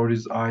 Ron tore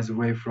his eyes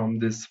away from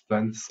this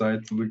splendid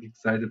sight to look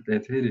excited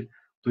at Harry.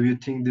 "Do you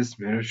think this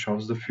mirror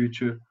shows the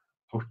future?"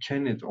 How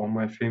can it? All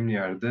my family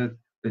are dead.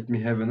 Let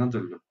me have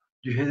another look.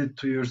 You had it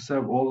to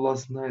yourself all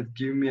last night.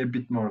 Give me a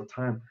bit more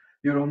time.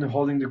 You're only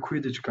holding the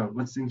Quidditch cup.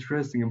 What's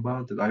interesting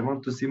about it? I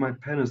want to see my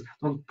parents.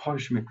 Don't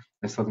push me.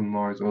 A sudden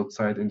noise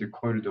outside in the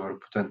corridor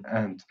put an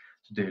end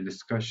to their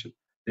discussion.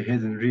 They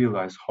hadn't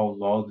realized how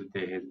loudly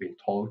they had been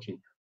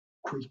talking.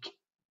 Quick!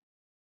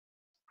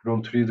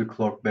 Ron threw the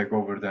cloak back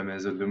over them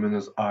as the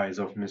luminous eyes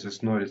of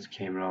Mrs. Norris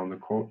came round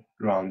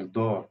the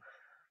door.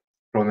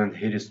 Ron and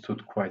Harry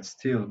stood quite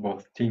still,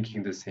 both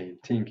thinking the same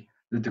thing.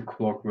 Did the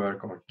clock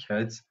work or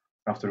cats?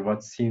 After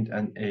what seemed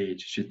an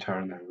age, she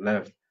turned and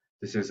left.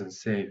 This isn't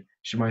safe.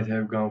 She might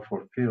have gone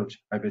for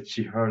Filch. I bet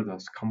she heard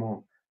us. Come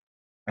on.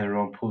 And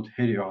Ron pulled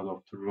Harry out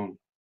of the room.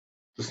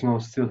 The snow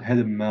still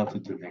hadn't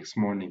melted the next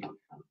morning.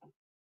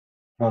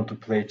 Want to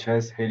play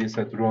chess? Harry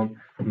said. Ron,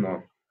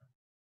 no.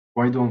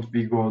 Why don't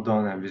we go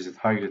down and visit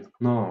Hagrid?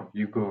 No,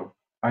 you go.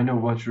 I know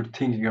what you're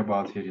thinking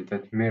about, Harry,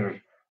 that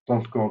mirror.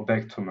 Don't go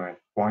back tonight.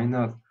 Why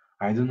not?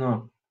 I don't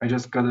know. I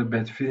just got a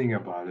bad feeling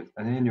about it.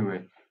 And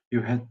anyway,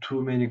 you had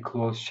too many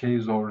close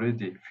shaves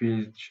already.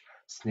 Filch,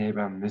 Snape,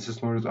 and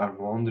Mrs. Norris are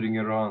wandering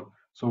around.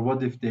 So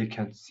what if they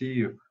can't see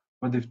you?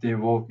 What if they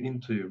walk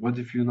into you? What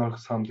if you knock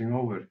something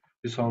over?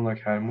 You sound like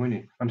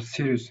Hermione. I'm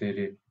serious,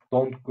 Harry.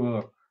 Don't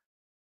go.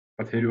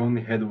 But Harry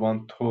only had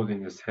one thought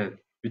in his head,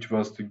 which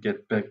was to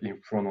get back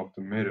in front of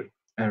the mirror,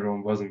 and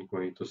Ron wasn't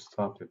going to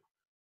stop him.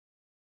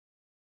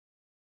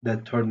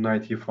 That third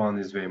night he found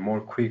his way more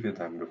quickly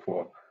than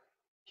before.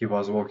 He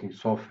was walking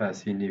so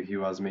fast he knew he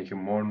was making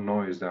more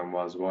noise than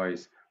was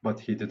wise, but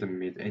he didn't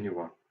meet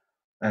anyone.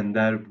 And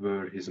there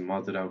were his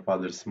mother and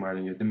father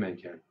smiling at him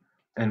again,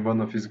 and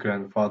one of his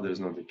grandfathers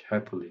nodding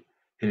happily.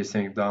 He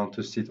sank down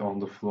to sit on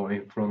the floor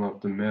in front of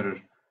the mirror.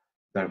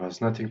 There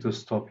was nothing to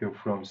stop him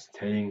from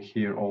staying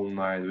here all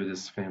night with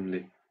his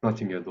family,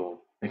 nothing at all,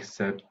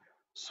 except,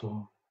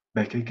 so,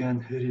 back again,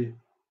 Harry.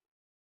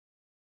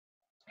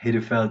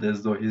 Harry felt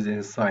as though his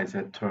insides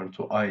had turned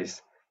to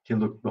ice. He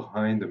looked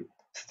behind him.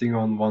 Sitting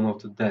on one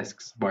of the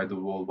desks by the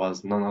wall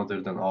was none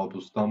other than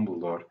Albus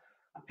Dumbledore.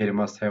 Harry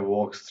must have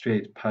walked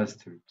straight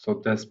past him, so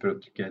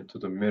desperate to get to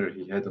the mirror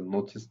he hadn't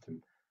noticed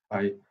him.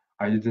 I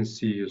I didn't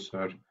see you,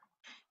 sir.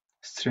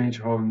 Strange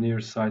how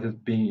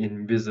near-sighted being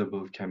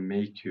invisible can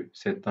make you,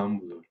 said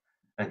Dumbledore,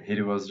 and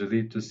Harry was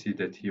relieved to see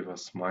that he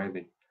was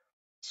smiling.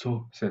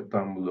 So, said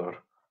Dumbledore,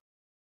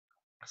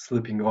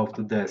 slipping off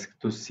the desk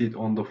to sit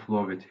on the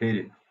floor with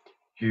Harry,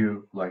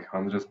 you, like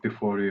hundreds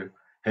before you,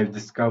 have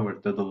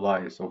discovered the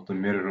delights of the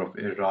mirror of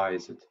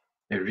Erised.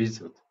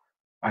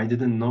 I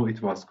didn't know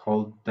it was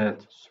called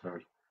that,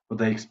 sir,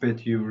 but I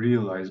expect you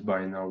realize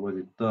by now what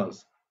it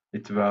does.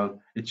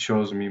 It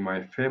shows me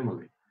my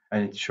family,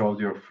 and it showed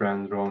your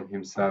friend Ron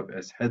himself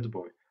as head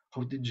boy.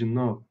 How did you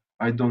know?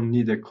 I don't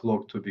need a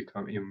cloak to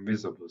become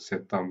invisible,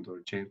 said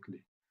Dumbledore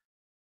gently.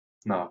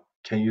 Now,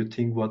 can you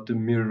think what the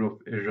mirror of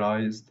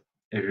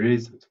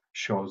Erased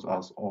shows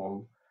us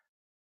all?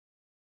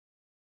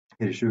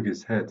 He shook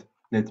his head.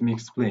 Let me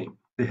explain.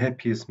 The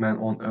happiest man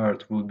on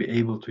earth would be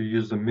able to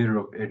use the mirror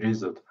of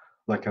Erised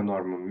like a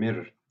normal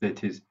mirror.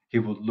 That is, he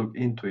would look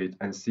into it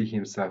and see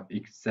himself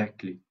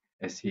exactly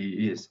as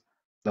he is.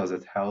 Does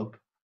it help?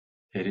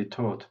 Harry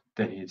thought.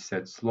 Then he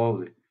said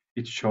slowly,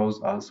 it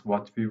shows us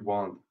what we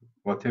want,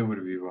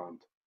 whatever we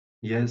want.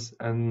 Yes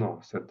and no,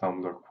 said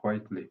Dumbledore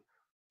quietly.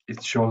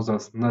 It shows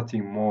us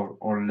nothing more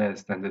or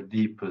less than the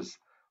deepest,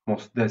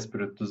 most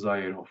desperate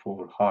desire of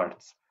our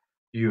hearts.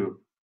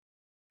 You,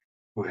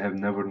 who have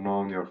never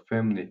known your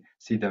family,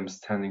 see them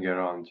standing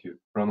around you.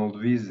 Ronald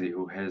Weasley,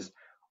 who has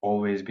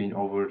always been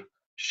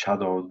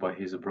overshadowed by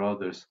his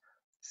brothers,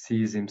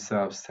 sees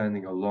himself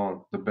standing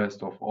alone, the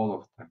best of all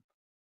of them.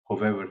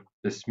 However,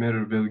 this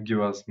mirror will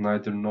give us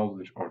neither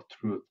knowledge or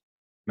truth.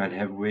 Men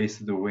have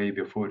wasted away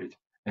before it,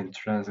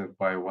 entranced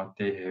by what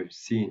they have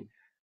seen,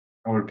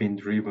 or been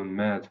driven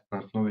mad,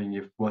 not knowing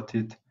if what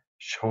it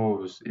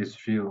shows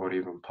is real or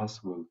even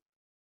possible.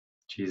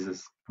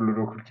 Jesus.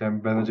 Buraları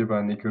okurken ben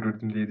acaba ne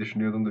görürdüm diye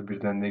düşünüyordum da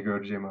birden ne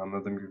göreceğimi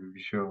anladığım gibi bir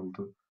şey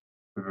oldu.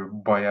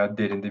 Böyle bayağı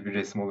derinde bir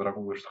resim olarak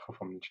oluştu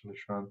kafamın içinde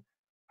şu an.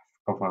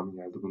 Kafam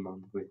geldi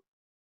bundan dolayı.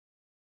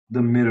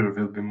 The mirror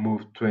will be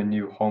moved to a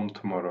new home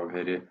tomorrow,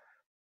 Harry,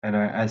 and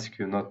I ask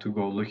you not to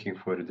go looking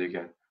for it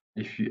again.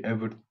 If you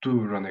ever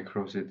do run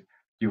across it,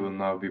 you will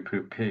now be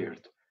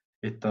prepared.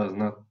 It does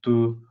not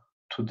do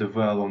to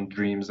dwell on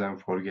dreams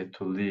and forget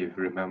to live,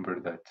 remember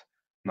that.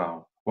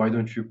 Now, why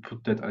don't you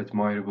put that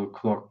admirable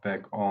clock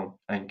back on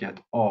and get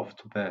off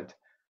to bed?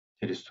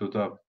 Harry stood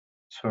up.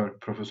 Sir,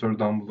 Professor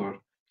Dumbledore,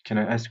 can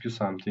I ask you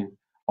something?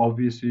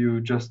 Obviously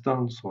you just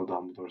done so,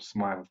 Dumbledore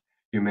smiled.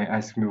 You may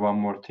ask me one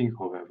more thing,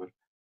 however.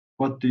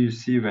 What do you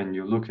see when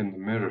you look in the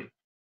mirror?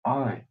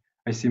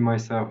 I see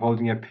myself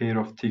holding a pair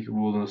of thick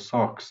woolen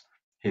socks.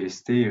 Harry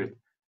stared.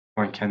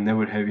 One can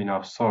never have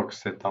enough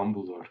socks, said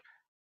Dumbledore.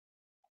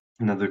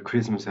 Another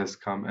Christmas has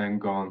come and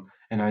gone,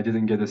 and I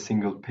didn't get a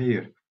single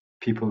pair.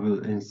 People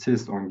will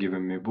insist on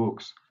giving me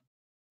books.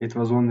 It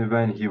was only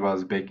when he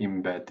was back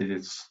in bed that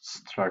it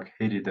struck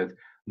Harry that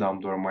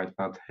Dumbledore might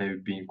not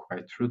have been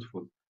quite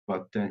truthful.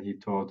 But then he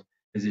thought,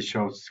 As he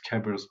shoved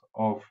scabbers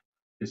off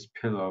his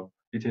pillow,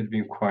 it had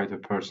been quite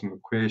a personal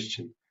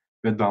question.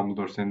 Ve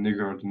Dumbledore senin ne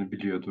gördüğünü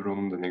biliyordur,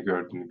 onun da ne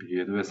gördüğünü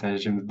biliyordu. Ve sen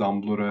şimdi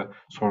Dumbledore'a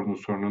sorduğun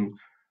sorunun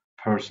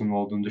personal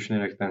olduğunu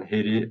düşünerekten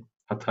Harry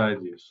hata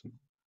ediyorsun.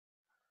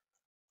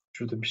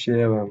 Şurada bir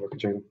şeye ben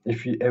bakacağım.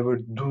 If you ever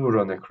do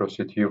run across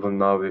it, you will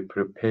now be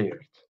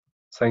prepared.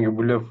 Sanki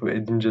bu lafı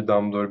edince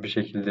Dumbledore bir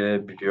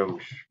şekilde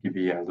biliyormuş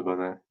gibi geldi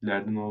bana.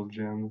 İleride ne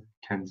olacağını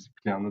kendisi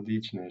planladığı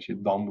için her şey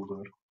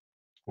Dumbledore.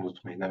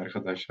 Unutmayın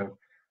arkadaşlar.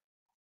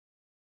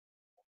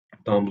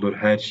 Dumbledore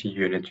her şeyi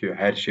yönetiyor.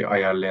 Her şeyi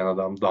ayarlayan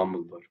adam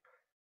Dumbledore.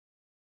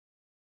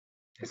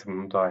 Neyse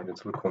bunu daha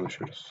ayrıntılı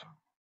konuşuruz.